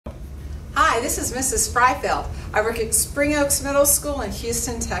Hi, this is Mrs. Fraifeld. I work at Spring Oaks Middle School in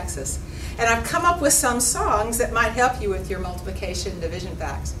Houston, Texas. And I've come up with some songs that might help you with your multiplication and division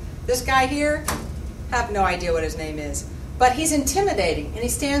facts. This guy here, I have no idea what his name is. But he's intimidating, and he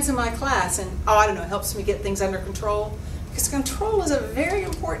stands in my class and, I don't know, helps me get things under control. Because control is a very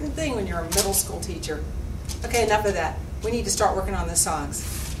important thing when you're a middle school teacher. Okay, enough of that. We need to start working on the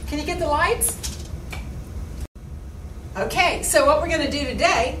songs. Can you get the lights? Okay, so what we're going to do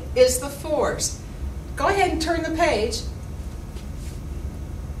today is the fours. Go ahead and turn the page.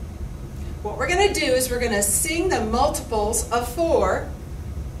 What we're going to do is we're going to sing the multiples of 4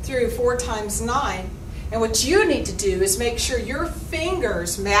 through 4 times 9. And what you need to do is make sure your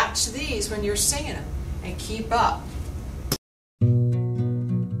fingers match these when you're singing them. And keep up.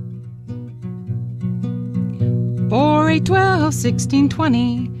 4, 8, 12, 16,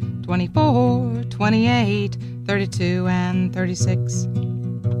 20, 24, 28, 32, and 36.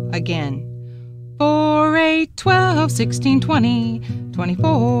 Again. 4, 8, 12, 16, 20,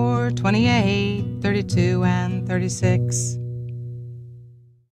 24, 28, 32, and 36.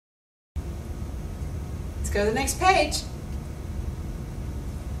 Let's go to the next page.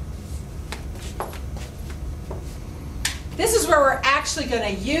 This is where we're actually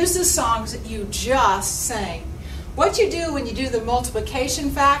going to use the songs that you just sang. What you do when you do the multiplication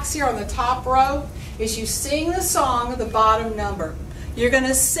facts here on the top row is you sing the song of the bottom number. You're going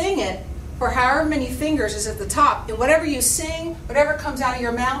to sing it for however many fingers is at the top. And whatever you sing, whatever comes out of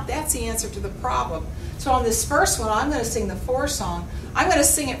your mouth, that's the answer to the problem. So on this first one, I'm going to sing the 4 song. I'm going to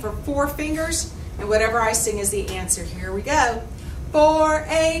sing it for 4 fingers, and whatever I sing is the answer. Here we go. 4,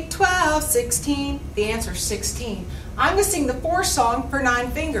 8, 12, 16. The answer is 16. I'm going to sing the 4 song for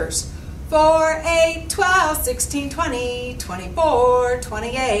 9 fingers. 4, 8, 12, 16, 20, 24,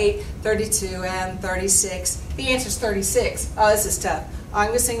 28, 32, and 36. The answer is 36. Oh, this is tough. I'm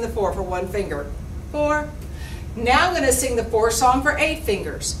going to sing the 4 for 1 finger. 4. Now I'm going to sing the 4 song for 8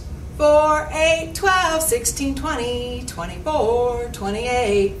 fingers. 4, 8, 12, 16, 20, 24,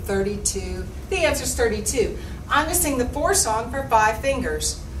 28, 32. The answer is 32. I'm going to sing the 4 song for 5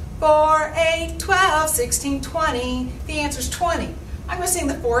 fingers. 4, 8, 12, 16, 20. The answer is 20. I'm going to sing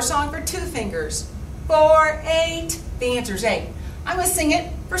the 4 song for 2 fingers. 4, 8. The answer is 8. I'm going to sing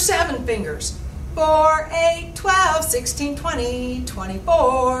it for 7 fingers. 4, 8, 12, 16, 20,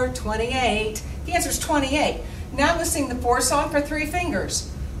 24, 28. The answer is 28. Now I'm going to sing the 4 song for 3 fingers.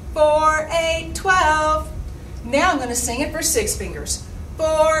 4, 8, 12. Now I'm going to sing it for 6 fingers.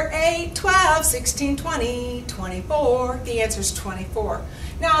 4, 8, 12, 16, 20, 24. The answer is 24.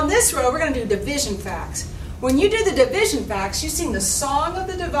 Now on this row, we're going to do division facts. When you do the division facts, you sing the song of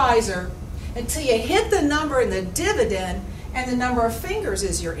the divisor until you hit the number in the dividend, and the number of fingers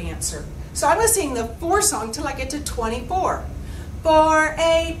is your answer. So I'm going to sing the 4 song until I get to 24. 4,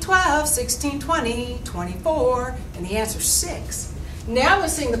 8, 12, 16, 20, 24, and the answer is 6. Now I'm going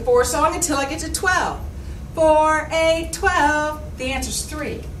to sing the 4 song until I get to 12. 4, 8, 12, the answer is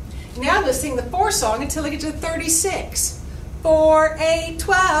 3. Now I'm going to sing the 4 song until I get to 36. 4, 8,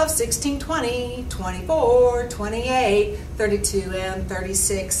 12, 16, 20, 24, 28, 32, and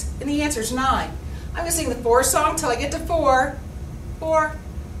 36. And the answer is 9. I'm going to sing the 4 song until I get to 4. 4.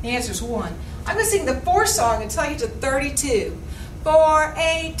 The answer is 1. I'm going to sing the 4 song until I get to 32. 4,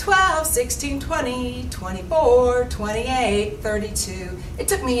 8, 12, 16, 20, 24, 28, 32. It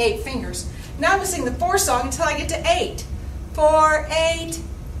took me 8 fingers. Now I'm going to sing the 4 song until I get to 8. 4, 8.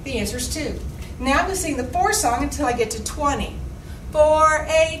 The answer is 2. Now I'm going to sing the 4 song until I get to 20. 4,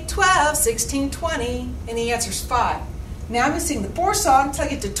 8, 12, 16, 20, and the answer is 5. Now I'm going to sing the 4 song until I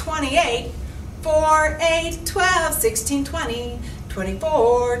get to 28. 4, 8, 12, 16, 20,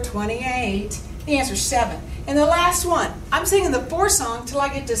 24, 28. The answer is 7. And the last one, I'm singing the 4 song until I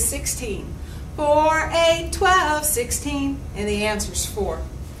get to 16. 4, 8, 12, 16, and the answer is 4.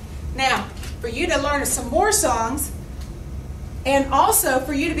 Now, for you to learn some more songs, and also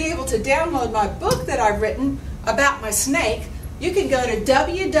for you to be able to download my book that I've written about my snake, you can go to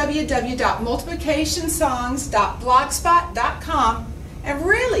www.multiplicationsongs.blogspot.com and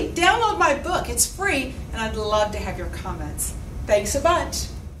really download my book. It's free, and I'd love to have your comments. Thanks a bunch.